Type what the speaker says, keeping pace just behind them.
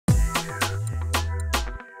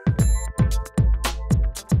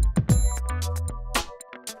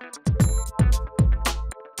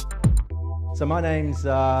So my name's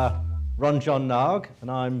Ronjon,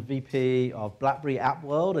 and I'm VP of Blackberry App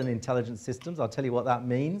World and Intelligent Systems. I'll tell you what that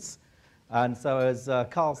means. And so as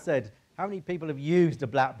Carl said, how many people have used a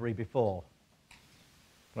Blackberry before?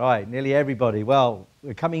 Right, nearly everybody. Well,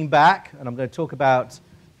 we're coming back, and I'm going to talk about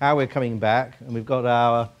how we're coming back. And we've got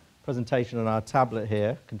our presentation on our tablet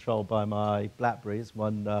here, controlled by my Blackberry. It's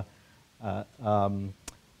one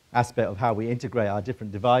aspect of how we integrate our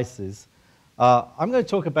different devices. I'm going to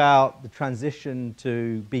talk about the transition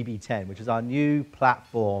to BB10, which is our new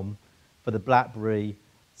platform for the Blackberry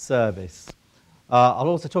service. I'll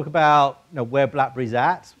also talk about where BlackBerry's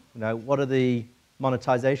at, what are the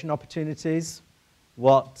monetization opportunities,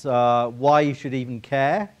 why you should even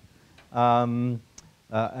care, and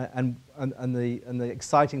the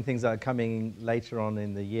exciting things that are coming later on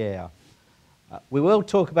in the year. We will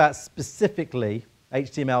talk about specifically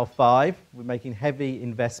HTML5. We're making heavy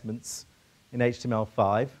investments in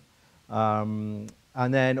HTML5.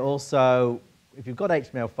 And then also, if you've got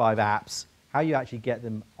HTML5 apps, how you actually get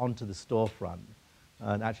them onto the storefront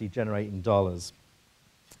and actually generating dollars.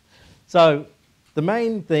 So the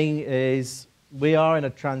main thing is we are in a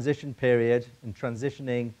transition period and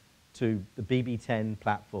transitioning to the BB10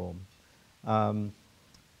 platform.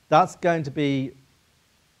 That's going to be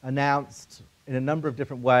announced in a number of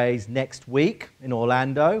different ways next week in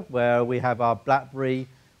Orlando, where we have our Blackberry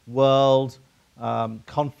World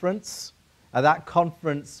conference. At that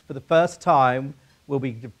conference, for the first time, we'll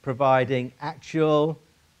be providing actual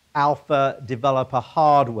alpha developer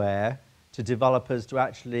hardware to developers to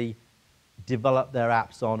actually develop their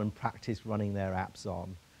apps on and practice running their apps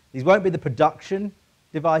on. These won't be the production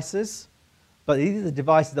devices, but these are the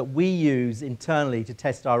devices that we use internally to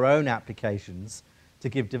test our own applications to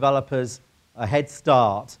give developers a head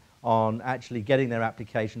start on actually getting their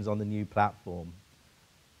applications on the new platform.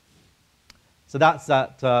 So that's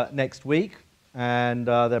at next week, and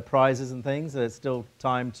there are prizes and things. There's still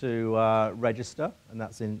time to register, and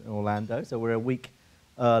that's in Orlando, so we're a week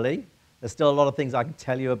early. There's still a lot of things I can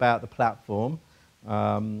tell you about the platform,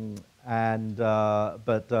 but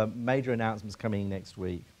major announcements coming next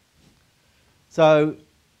week. So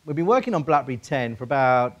we've been working on Blackberry 10 for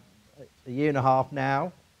about a year and a half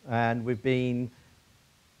now, and we've been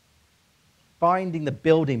finding the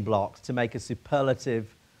building blocks to make a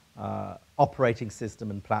superlative operating system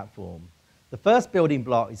and platform. The first building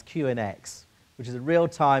block is QNX, which is a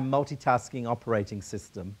real-time multitasking operating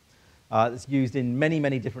system that's used in many,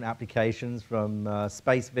 many different applications, from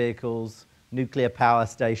space vehicles, nuclear power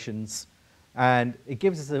stations, and it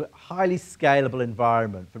gives us a highly scalable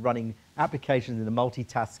environment for running applications in a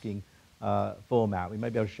multitasking format. We may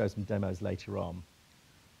be able to show some demos later on.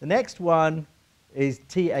 The next one is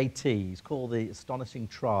TAT. It's called the Astonishing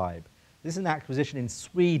Tribe. This is an acquisition in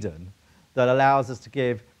Sweden that allows us to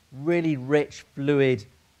give really rich, fluid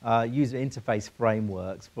user interface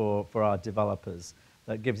frameworks for our developers.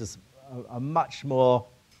 That gives us a much more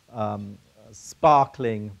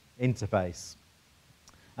sparkling interface.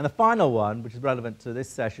 And the final one, which is relevant to this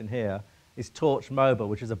session here, is Torch Mobile,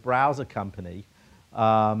 which is a browser company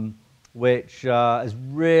which has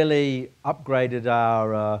really upgraded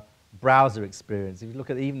our browser experience. If you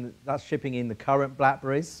look at even that's shipping in the current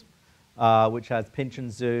Blackberries, which has pinch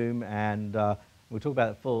and zoom, and we'll talk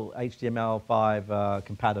about full HTML5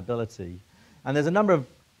 compatibility. And there's a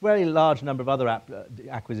very large number of other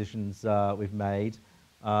acquisitions we've made.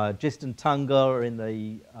 Gist and Tunga are in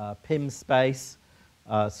the PIM space.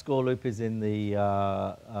 Scoreloop is in the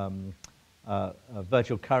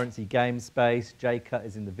virtual currency game space. JCut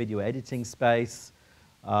is in the video editing space.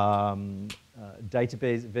 Database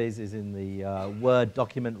is in the Word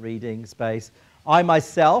document reading space. I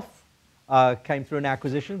myself came through an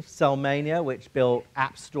acquisition, Cellmania, which built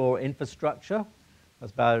App Store infrastructure.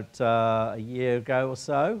 That's about a year ago or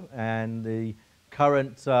so. And the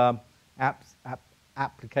current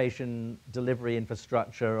application delivery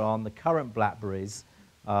infrastructure on the current Blackberries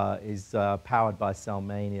is powered by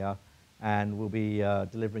Cellmania, and we'll be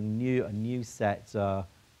delivering a new set of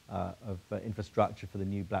infrastructure for the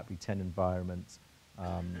new Blackberry 10 environment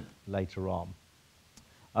later on.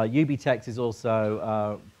 UBTeX is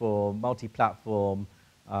also for multi-platform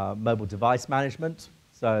mobile device management,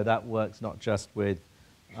 so that works not just with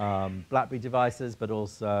BlackBerry devices, but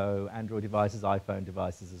also Android devices, iPhone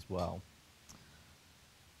devices as well.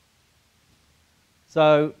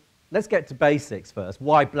 So let's get to basics first.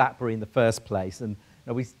 Why BlackBerry in the first place? And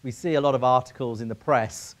we see a lot of articles in the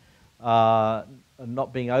press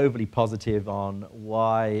not being overly positive on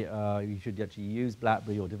why you should actually use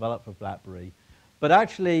BlackBerry or develop for BlackBerry. But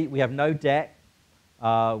actually, we have no debt.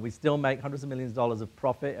 We still make hundreds of millions of dollars of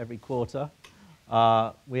profit every quarter.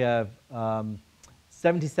 We have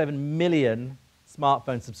 77 million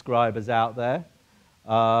smartphone subscribers out there.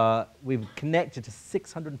 We've connected to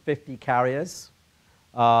 650 carriers.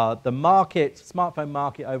 The market, smartphone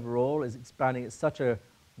market overall, is expanding at such a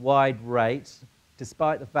wide rate.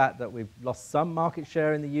 Despite the fact that we've lost some market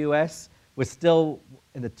share in the US, we're still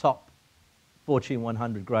in the top Fortune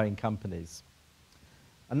 100 growing companies.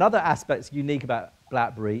 Another aspect that's unique about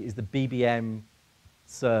BlackBerry is the BBM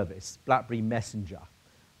service, BlackBerry Messenger.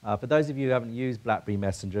 For those of you who haven't used BlackBerry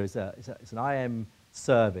Messenger, it's an IM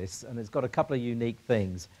service, and it's got a couple of unique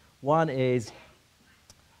things. One is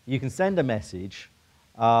you can send a message,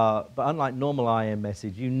 but unlike normal IM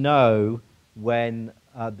message, you know when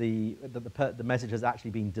the message has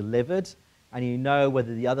actually been delivered, and you know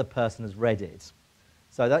whether the other person has read it.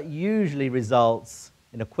 So that usually results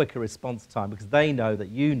in a quicker response time because they know that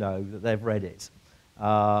you know that they've read it.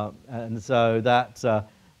 And so that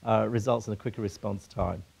results in a quicker response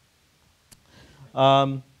time.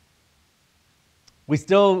 We're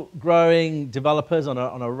still growing developers on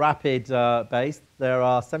a rapid base. There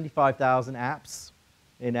are 75,000 apps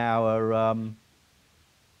in our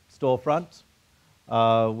storefront.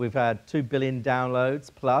 We've had 2 billion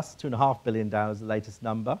downloads plus, 2.5 billion downloads, the latest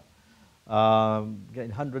number. Getting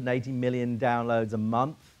 180 million downloads a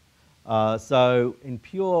month. So in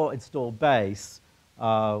pure installed base,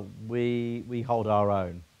 we hold our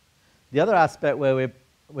own. The other aspect where we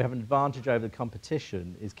have an advantage over the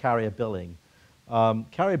competition is carrier billing.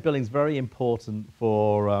 Carrier billing is very important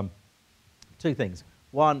for two things.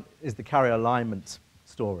 One is the carrier alignment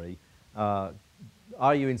story.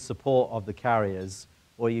 Are you in support of the carriers,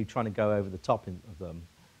 or are you trying to go over the top of them?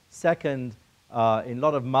 Second, in a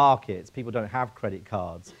lot of markets, people don't have credit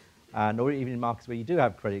cards. Or even in markets where you do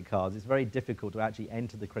have credit cards, it's very difficult to actually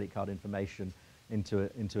enter the credit card information into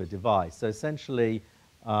a device. So essentially,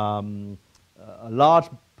 a large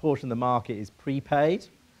portion of the market is prepaid,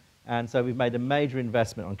 and so we've made a major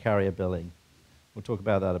investment on carrier billing. We'll talk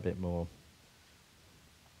about that a bit more.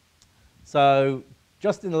 So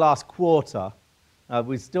just in the last quarter,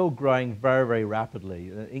 we're still growing very, very rapidly.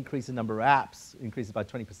 The increase in number of apps increases by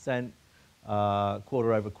 20%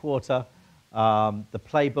 quarter over quarter. The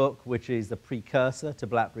Playbook, which is the precursor to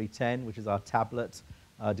BlackBerry 10, which is our tablet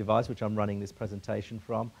device, which I'm running this presentation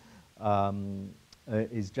from,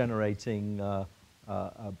 is generating a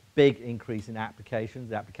big increase in applications.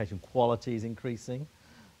 The application quality is increasing.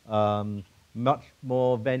 Much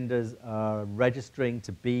more vendors are registering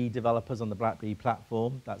to be developers on the BlackBerry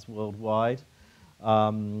platform. That's worldwide.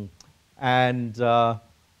 Again,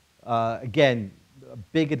 a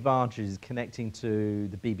big advantage is connecting to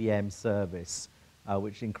the BBM service,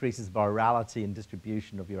 which increases virality and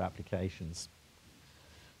distribution of your applications.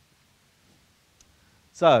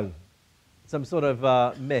 So, some sort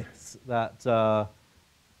of myths that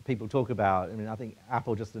people talk about. I mean, I think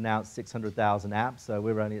Apple just announced 600,000 apps, so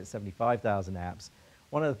we're only at 75,000 apps.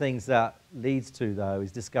 One of the things that leads to, though,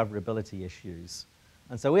 is discoverability issues.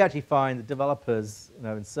 And so we actually find that developers,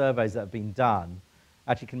 in surveys that have been done,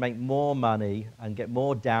 actually can make more money and get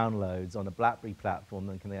more downloads on a BlackBerry platform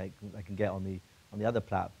than they can get on the other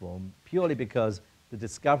platform, purely because the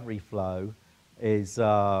discovery flow is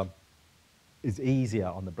easier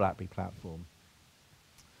on the BlackBerry platform.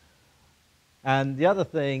 And the other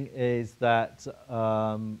thing is that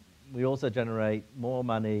we also generate more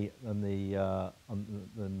money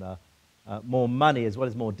more money as well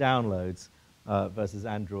as more downloads versus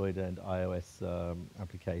Android and iOS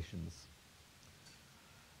applications.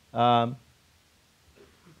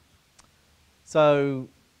 So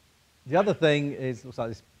the other thing is, looks like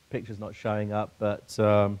this picture's not showing up, but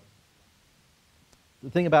the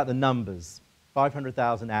thing about the numbers,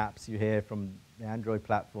 500,000 apps you hear from the Android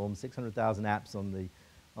platform, 600,000 apps on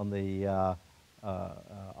the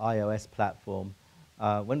iOS platform.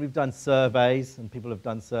 When we've done surveys, and people have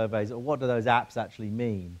done surveys, what do those apps actually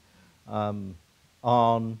mean? On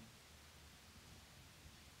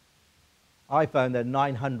iPhone, there are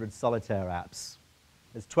 900 solitaire apps.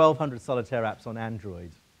 There's 1,200 solitaire apps on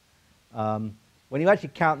Android. When you actually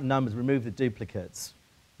count the numbers, remove the duplicates,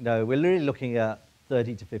 we're really looking at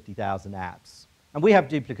 30 to 50,000 apps. And we have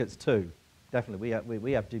duplicates too, definitely.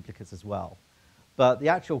 We have duplicates as well. But the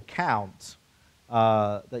actual count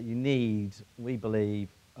that you need, we believe,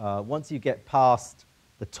 once you get past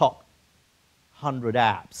the top 100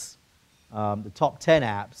 apps, the top 10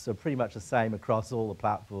 apps are pretty much the same across all the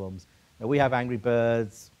platforms. Now, we have Angry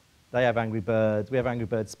Birds, they have Angry Birds, we have Angry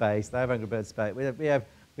Bird Space, they have Angry Bird Space, we have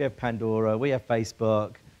Pandora, we have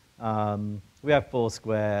Facebook, we have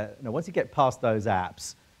Foursquare. Once you get past those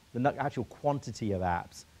apps, the actual quantity of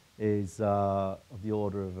apps is of the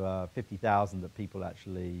order of 50,000 that people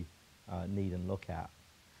actually need and look at.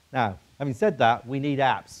 Now, having said that, we need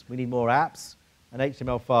apps. We need more apps, and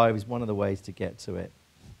HTML5 is one of the ways to get to it.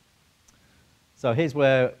 So here's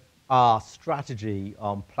where our strategy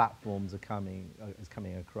on platforms is coming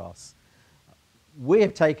across. We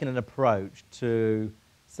have taken an approach to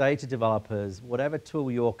say to developers, whatever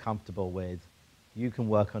tool you're comfortable with, you can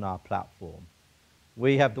work on our platform.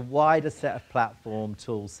 We have the widest set of platform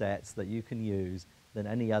tool sets that you can use than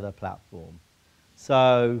any other platform.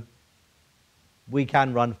 So we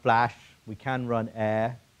can run Flash, we can run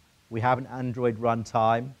Air, we have an Android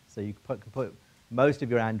runtime, so you can put most of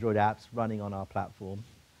your Android apps running on our platform.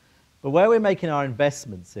 But where we're making our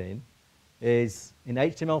investments in is in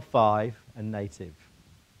HTML5 and native.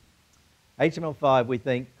 HTML5, we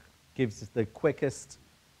think, gives us the quickest,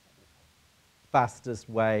 fastest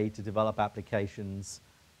way to develop applications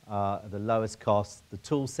at the lowest cost. The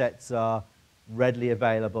tool sets are readily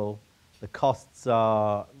available. The costs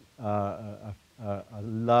are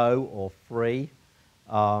low or free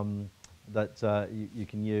that you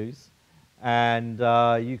can use. And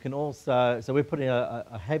you can also, so we're putting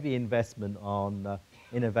a heavy investment on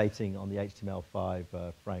innovating on the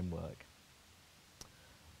HTML5 framework.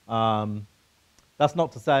 That's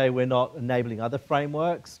not to say we're not enabling other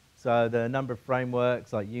frameworks. So there are a number of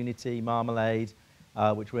frameworks like Unity, Marmalade,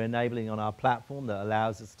 which we're enabling on our platform that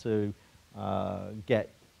allows us to get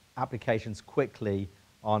applications quickly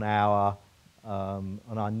on our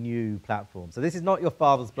new platform. So this is not your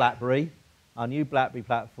father's Blackberry. Our new Blackberry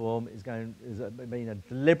platform is being a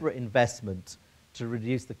deliberate investment to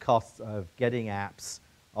reduce the costs of getting apps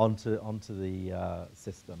onto the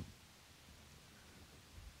system.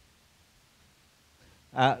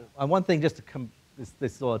 And one thing, just to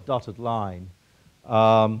this sort of dotted line,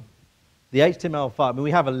 the HTML5, I mean,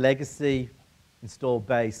 we have a legacy installed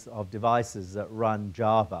base of devices that run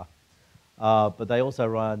Java, but they also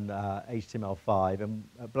run HTML5. And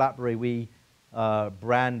at Blackberry, we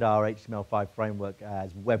brand our HTML5 framework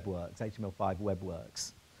as WebWorks, HTML5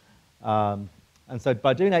 WebWorks. And so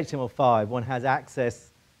by doing HTML5, one has access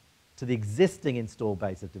to the existing install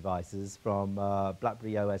base of devices from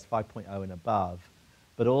BlackBerry OS 5.0 and above,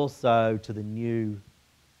 but also to the new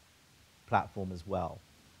platform as well.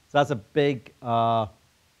 So that's a big advantage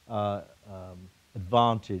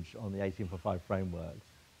on the HTML5 framework.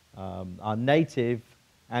 Our native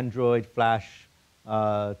Android, Flash,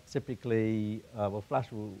 typically, well,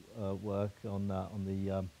 Flash will work on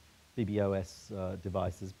the BBOS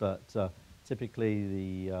devices, but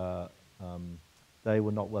typically they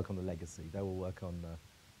will not work on the legacy. They will work on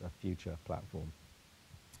the future platform.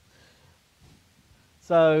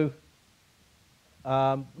 So,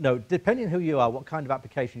 no, depending on who you are, what kind of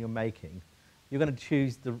application you're making, you're going to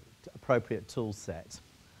choose the appropriate tool set.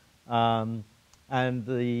 And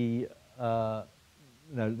there are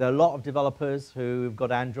a lot of developers who've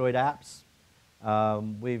got Android apps.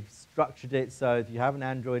 We've structured it so if you have an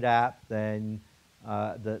Android app then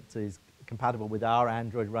that is compatible with our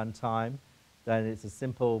Android runtime, then it's a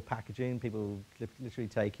simple packaging. People literally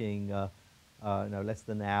taking less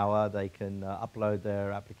than an hour. They can upload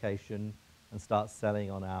their application and start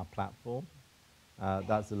selling on our platform.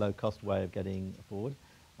 That's a low-cost way of getting forward.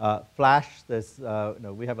 Flash,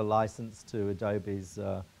 we have a license to Adobe's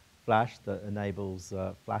Flash that enables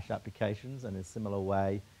Flash applications, and in a similar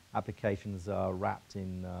way, applications are wrapped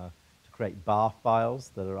in to create bar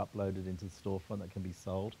files that are uploaded into the storefront that can be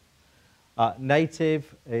sold.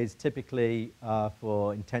 Native is typically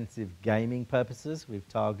for intensive gaming purposes. We've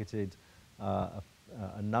targeted a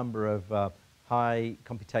number of high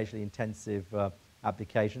computationally intensive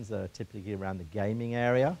applications that are typically around the gaming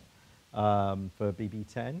area for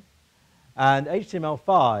BB10. And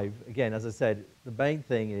HTML5, again, as I said, the main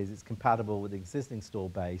thing is it's compatible with the existing install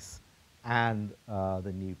base and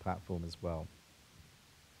the new platform as well.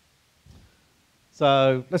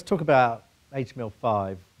 So let's talk about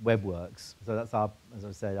HTML5 WebWorks. So that's our, as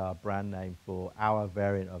I said, our brand name for our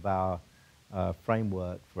variant of our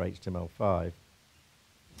framework for HTML5.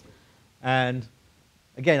 And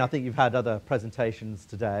again, I think you've had other presentations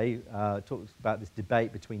today. Talked about this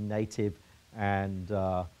debate between native and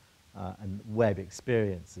web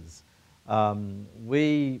experiences.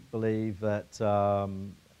 We believe that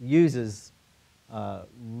users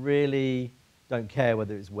really don't care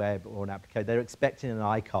whether it's web or an application. They're expecting an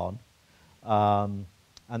icon, and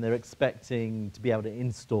they're expecting to be able to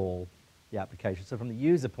install the application. So from the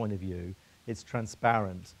user point of view, it's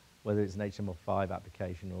transparent whether it's an HTML5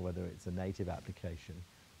 application or whether it's a native application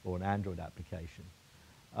or an Android application.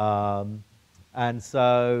 And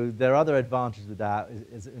so there are other advantages with that.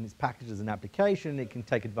 In its packaged as an application, it can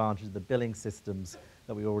take advantage of the billing systems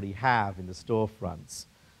that we already have in the storefronts.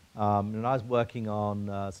 And I was working on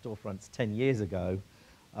storefronts 10 years ago,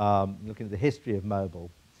 looking at the history of mobile.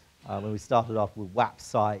 When we started off with WAP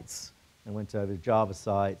sites and went over to Java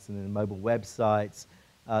sites and then mobile websites.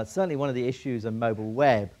 Certainly one of the issues on mobile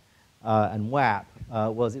web and WAP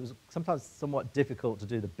was it was sometimes somewhat difficult to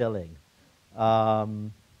do the billing.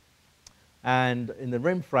 And in the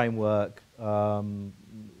RIM framework,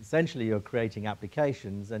 essentially you're creating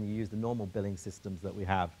applications and you use the normal billing systems that we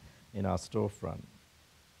have in our storefront.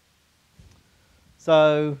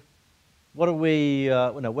 So what are we,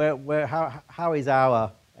 how is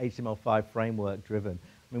our HTML5 framework driven?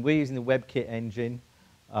 I mean, we're using the WebKit engine,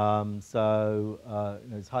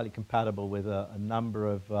 it's highly compatible with a number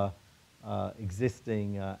of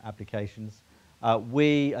existing applications.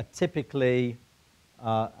 We are typically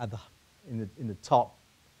in the top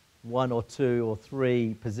 1 or 2 or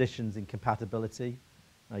 3 positions in compatibility.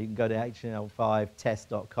 You can go to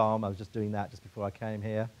html5test.com. I was just doing that just before I came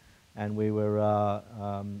here, and we were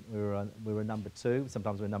number 2.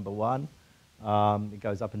 Sometimes we're number 1. It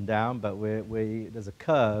goes up and down, but there's a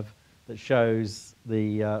curve that shows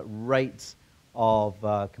the rate of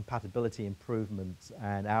compatibility improvement,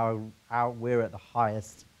 and we're at the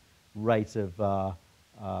highest rate of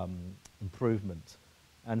improvement.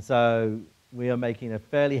 And so we are making a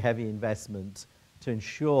fairly heavy investment to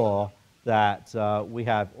ensure that we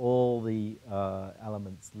have all the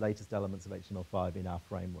latest elements of HTML5 in our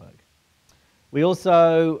framework. We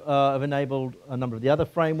also have enabled a number of the other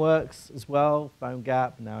frameworks as well,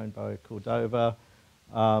 PhoneGap, now in by Cordova,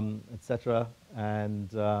 etc.,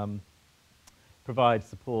 and provide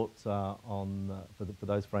support for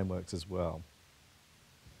those frameworks as well.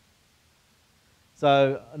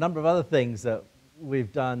 So a number of other things that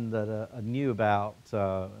we've done that are new about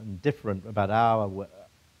and different about our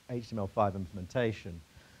HTML5 implementation.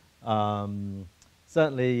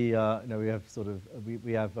 Certainly, we have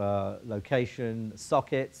we have location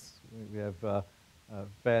sockets. We have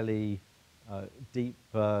fairly deep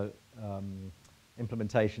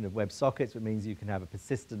implementation of WebSockets, which means you can have a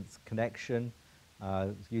persistence connection.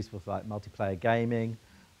 It's useful for like multiplayer gaming.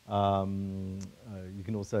 You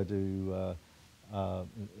can also do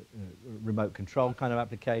remote control kind of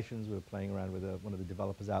applications. We're playing around with one of the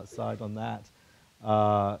developers outside on that.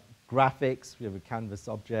 Graphics, we have canvas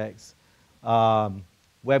objects.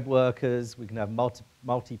 Web workers, we can have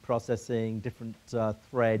multi-processing, different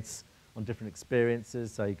threads on different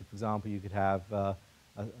experiences. So, for example, you could have a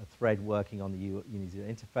thread working on the user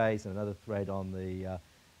interface and another thread on the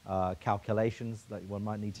calculations that one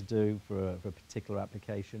might need to do for a particular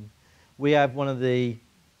application. We have one of the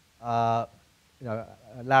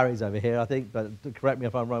Larry's over here, I think, but correct me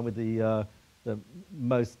if I'm wrong, with the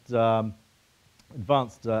most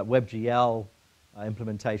advanced WebGL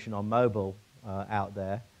implementation on mobile out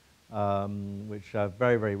there, which are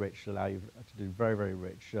very, very rich, allow you to do very, very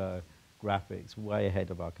rich graphics, way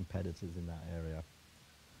ahead of our competitors in that area.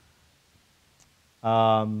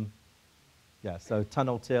 Yeah, so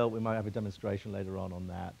tunnel tilt, we might have a demonstration later on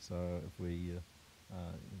that. So if we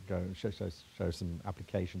go and show some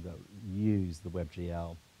applications that use the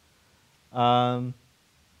WebGL.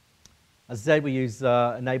 As I said, we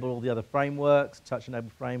enable all the other frameworks,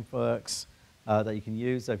 touch-enabled frameworks that you can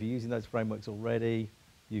use. So if you're using those frameworks already,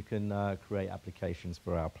 you can create applications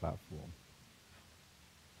for our platform.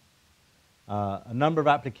 A number of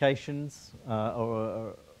applications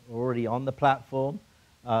are already on the platform.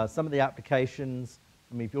 Some of the applications,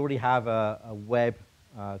 I mean, if you already have a web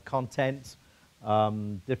content,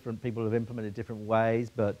 different people have implemented different ways,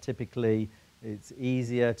 but typically it's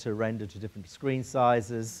easier to render to different screen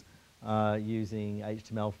sizes using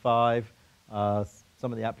HTML5.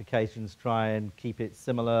 Some of the applications try and keep it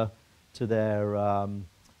similar to their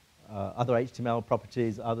other HTML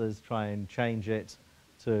properties. Others try and change it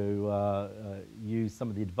to use some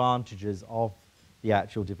of the advantages of the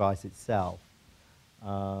actual device itself.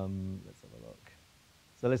 Let's have a look.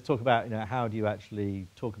 So let's talk about how do you actually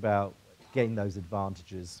talk about getting those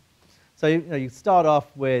advantages. So you start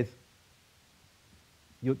off with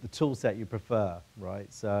the tool set you prefer,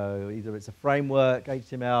 right? So either it's a framework,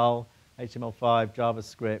 HTML, HTML5,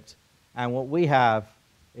 JavaScript, and what we have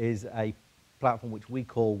is a platform which we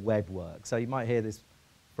call WebWorks. So you might hear this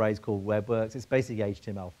phrase called WebWorks. It's basically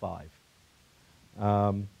HTML5.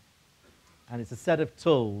 And it's a set of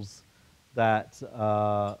tools that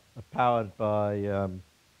are powered by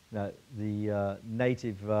the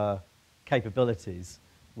native capabilities,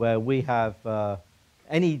 where we have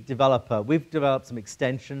any developer. We've developed some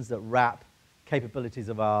extensions that wrap capabilities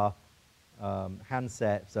of our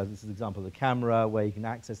handset. So this is an example of the camera, where you can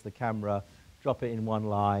access the camera, drop it in one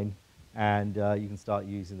line, and you can start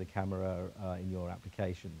using the camera in your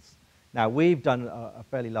applications. Now, we've done a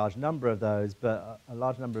fairly large number of those, but a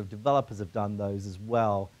large number of developers have done those as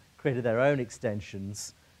well, created their own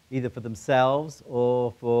extensions, either for themselves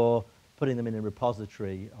or for putting them in a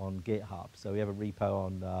repository on GitHub. So we have a repo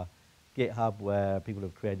on GitHub where people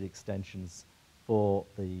have created extensions for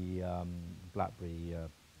the Blackberry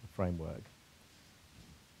framework.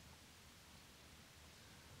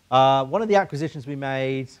 One of the acquisitions we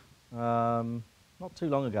made not too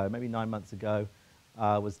long ago, maybe 9 months ago,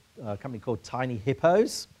 was a company called Tiny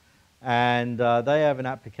Hippos, and they have an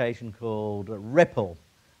application called Ripple.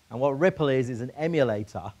 And what Ripple is an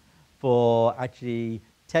emulator for actually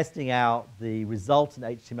testing out the resultant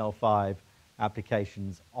HTML5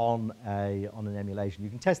 applications on an emulation. You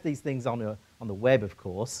can test these things on the web, of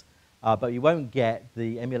course, but you won't get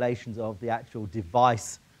the emulations of the actual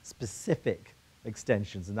device-specific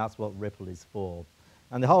extensions, and that's what Ripple is for.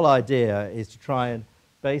 And the whole idea is to try and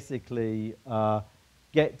basically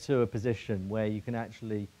get to a position where you can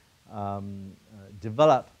actually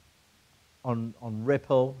develop on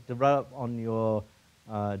Ripple, develop on your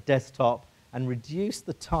desktop, and reduce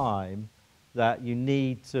the time that you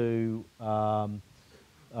need to actually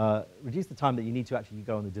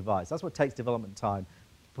go on the device. That's what takes development time,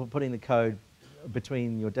 putting the code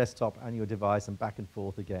between your desktop and your device and back and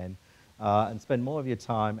forth again, and spend more of your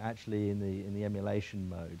time actually in the emulation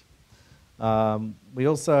mode. We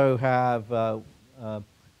also have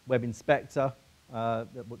Web Inspector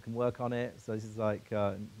that can work on it. So this is like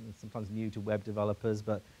sometimes new to web developers,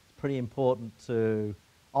 but it's pretty important to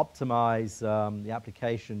optimize the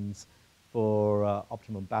applications for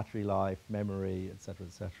optimum battery life, memory, etc.,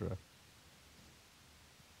 etc.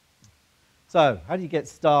 So how do you get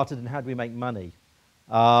started and how do we make money?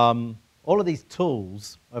 All of these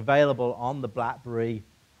tools are available on the Blackberry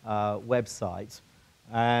website,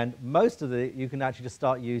 and most of it you can actually just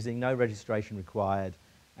start using, no registration required,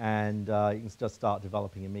 and you can just start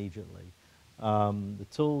developing immediately. The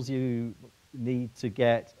tools you need to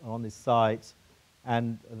get on this site,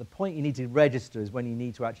 and the point you need to register is when you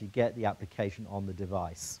need to actually get the application on the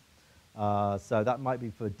device. So that might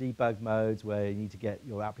be for debug modes where you need to get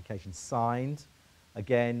your application signed.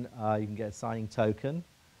 Again, you can get a signing token.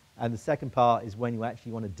 And the second part is when you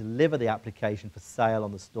actually want to deliver the application for sale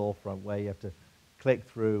on the storefront, where you have to click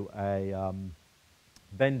through a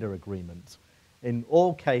vendor agreement. In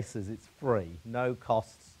all cases, it's free. No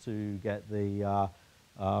costs to get the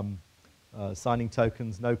signing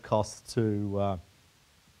tokens, no costs to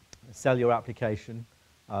sell your application.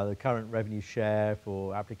 The current revenue share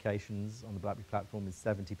for applications on the Blackberry platform is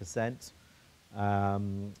 70%.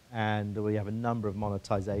 And we have a number of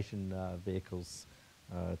monetization vehicles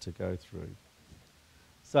to go through.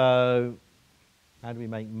 So how do we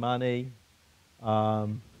make money?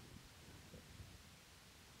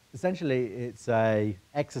 Essentially, it's an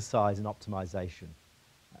exercise in optimization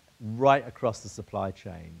right across the supply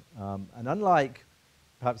chain. And unlike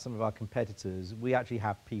perhaps some of our competitors, we actually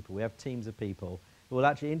have people. We have teams of people who will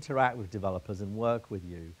actually interact with developers and work with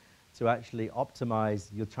you to actually optimize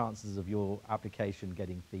your chances of your application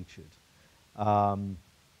getting featured.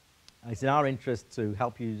 It's in our interest to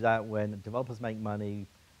help you out when developers make money,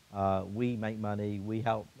 we make money, we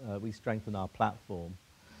strengthen our platform.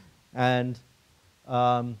 And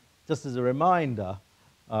just as a reminder,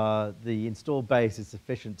 the install base is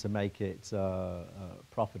sufficient to make it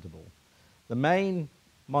profitable. The main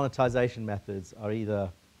monetization methods are either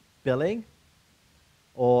billing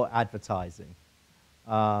or advertising.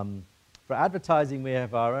 For advertising, we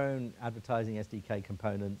have our own advertising SDK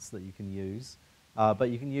components that you can use, but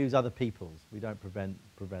you can use other people's. We don't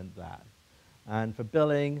prevent that. And for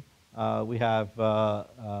billing, we have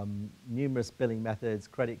numerous billing methods: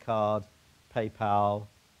 credit card, PayPal,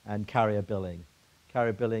 and carrier billing.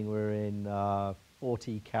 Carrier billing, we're in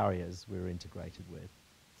 40 carriers we're integrated with.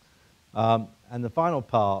 And the final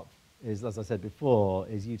part is, as I said before,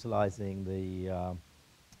 is utilizing the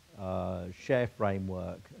share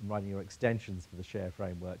framework and writing your extensions for the share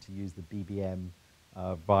framework to use the BBM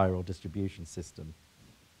viral distribution system.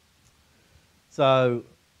 So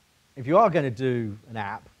if you are going to do an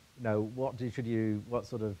app, what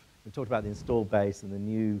sort of, we talked about the install base and the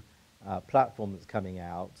new platform that's coming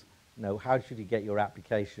out. How should you get your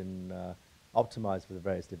application optimized for the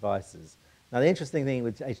various devices? Now, the interesting thing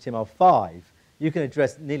with HTML5, you can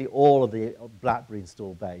address nearly all of the Blackberry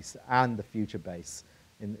install base and the future base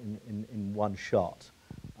in one shot.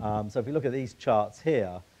 So if you look at these charts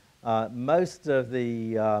here, most of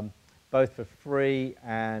the, both for free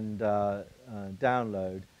and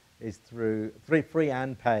download, is through, free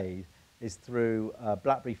and paid, is through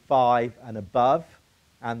BlackBerry 5 and above,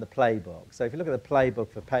 and the playbook. So if you look at the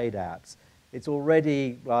playbook for paid apps, it's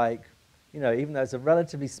already like, even though it's a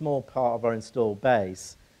relatively small part of our install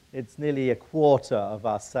base, it's nearly a quarter of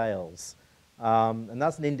our sales. And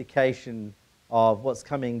that's an indication of what's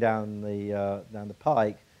coming down the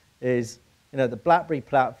pike is, the BlackBerry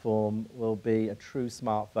platform will be a true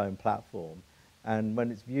smartphone platform. And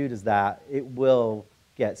when it's viewed as that, it will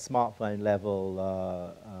get smartphone level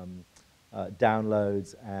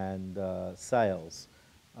downloads and sales.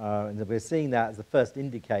 And we're seeing that as the first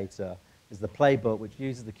indicator is the playbook, which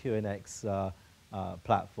uses the QNX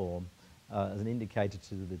platform as an indicator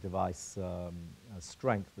to the device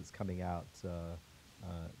strength that's coming out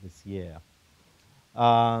this year.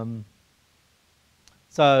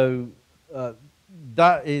 So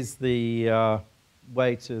that is the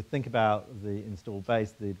way to think about the install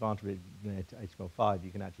base. The advantage of HTML5,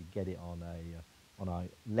 you can actually get it on our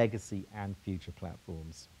legacy and future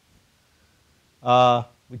platforms.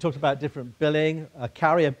 We talked about different billing.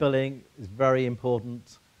 Carrier billing is very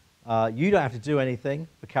important. You don't have to do anything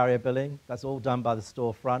for carrier billing. That's all done by the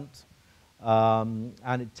storefront.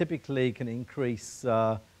 And it typically can increase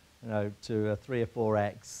to a 3 or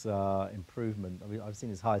 4x improvement. I mean, I've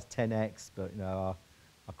seen as high as 10x, but our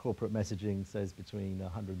corporate messaging says between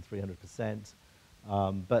 100 and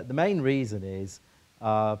 300%. But the main reason is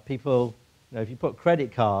people, if you put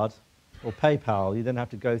credit card or PayPal, you then have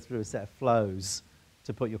to go through a set of flows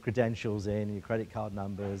to put your credentials in, and your credit card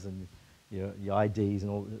numbers, and your IDs, and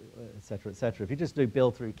all, et cetera, et cetera. If you just do bill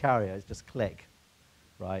through carrier, it's just click,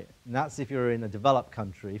 right? And that's if you're in a developed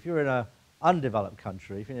country. If you're in an undeveloped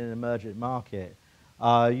country, if you're in an emergent market,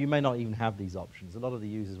 you may not even have these options. A lot of the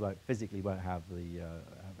users physically won't have the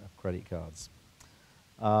credit cards.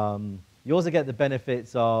 You also get the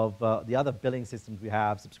benefits of the other billing systems we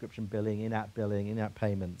have: subscription billing, in-app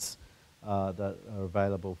payments that are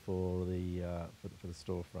available for the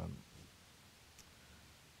storefront.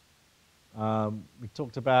 We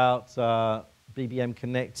talked about BBM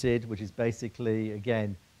Connected, which is basically,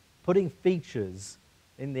 again, putting features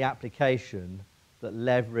in the application that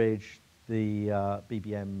leverage the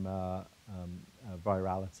BBM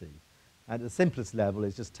virality. At the simplest level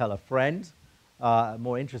is just tell a friend.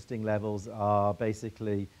 More interesting levels are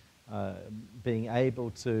basically being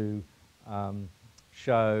able to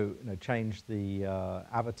show, change the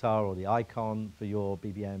avatar or the icon for your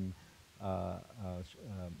BBM.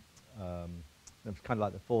 It's kind of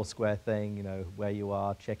like the Foursquare thing, where you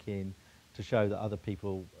are, check in, to show that other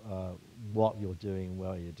people what you're doing and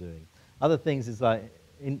where you're doing. Other things is like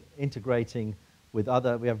integrating with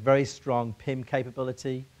other. We have very strong PIM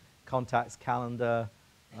capability, contacts, calendar,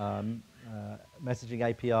 messaging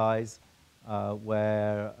APIs,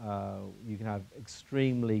 where you can have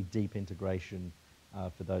extremely deep integration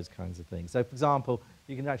for those kinds of things. So, for example,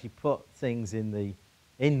 you can actually put things in the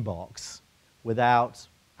inbox without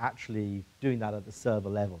actually doing that at the server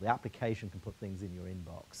level. The application can put things in your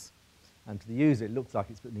inbox. And to the user, it looks like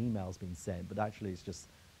an email's been sent, but actually it's just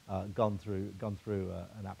gone through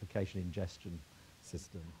an application ingestion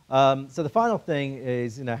system. So the final thing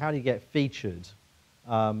is, how do you get featured?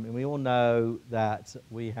 And we all know that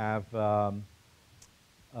we have, the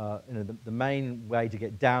main way to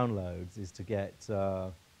get downloads is to get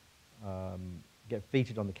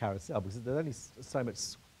featured on the carousel, because there's only so much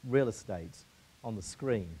real estate on the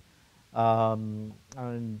screen. And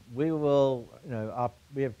we will,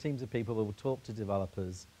 we have teams of people who will talk to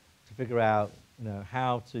developers to figure out,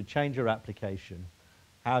 how to change your application,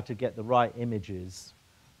 how to get the right images,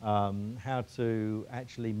 how to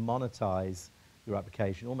actually monetize your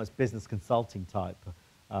application, almost business consulting type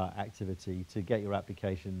activity to get your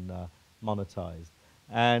application monetized.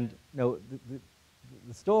 And the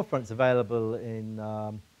storefront's available in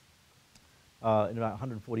about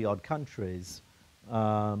 140 odd countries.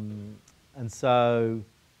 And so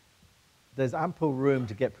there's ample room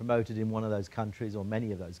to get promoted in one of those countries or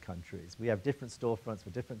many of those countries. We have different storefronts for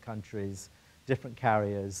different countries, different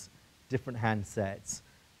carriers, different handsets.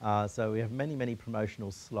 So we have many, many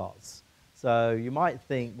promotional slots. So you might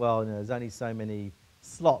think, well, there's only so many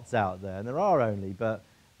slots out there, and there are only, but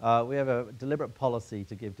we have a deliberate policy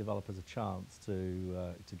to give developers a chance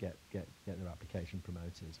to get their application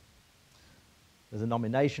promoted. There's a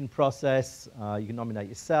nomination process. You can nominate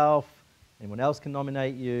yourself. Anyone else can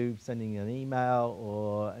nominate you, sending an email,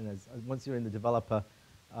 or once you're in the developer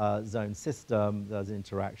zone system, there's an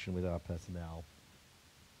interaction with our personnel.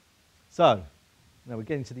 So, now we're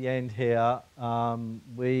getting to the end here.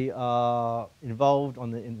 We are involved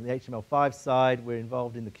in the HTML5 side. We're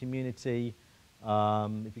involved in the community.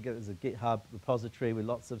 If you go, there's a GitHub repository with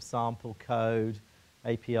lots of sample code,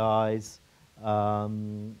 APIs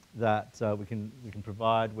that we can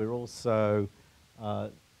provide. We're also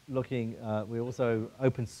we're also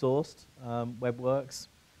open sourced WebWorks,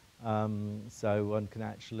 so one can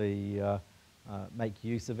actually make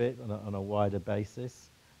use of it on a wider basis.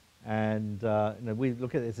 And we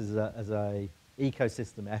look at this as a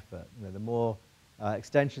ecosystem effort. The more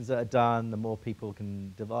extensions that are done, the more people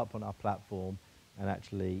can develop on our platform and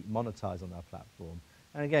actually monetize on our platform.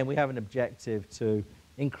 And again, we have an objective to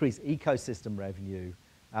increase ecosystem revenue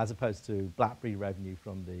as opposed to BlackBerry revenue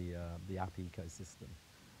from the app ecosystem.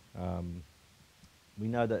 We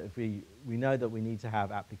know that we need to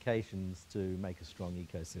have applications to make a strong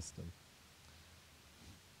ecosystem.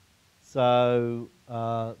 So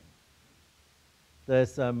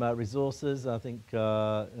there's some resources. I think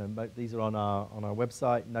these are on our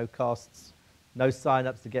website. No costs, no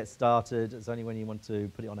sign-ups to get started. It's only when you want to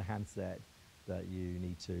put it on a handset that you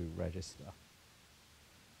need to register.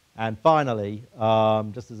 And finally,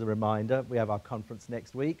 just as a reminder, we have our conference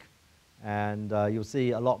next week, and you'll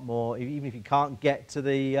see a lot more. Even if you can't get to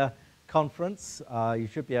the conference, you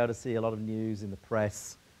should be able to see a lot of news in the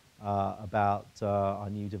press about our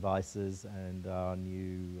new devices and our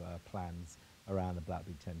new plans around the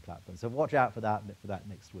BlackBerry 10 platform. So watch out for that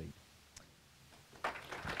next week.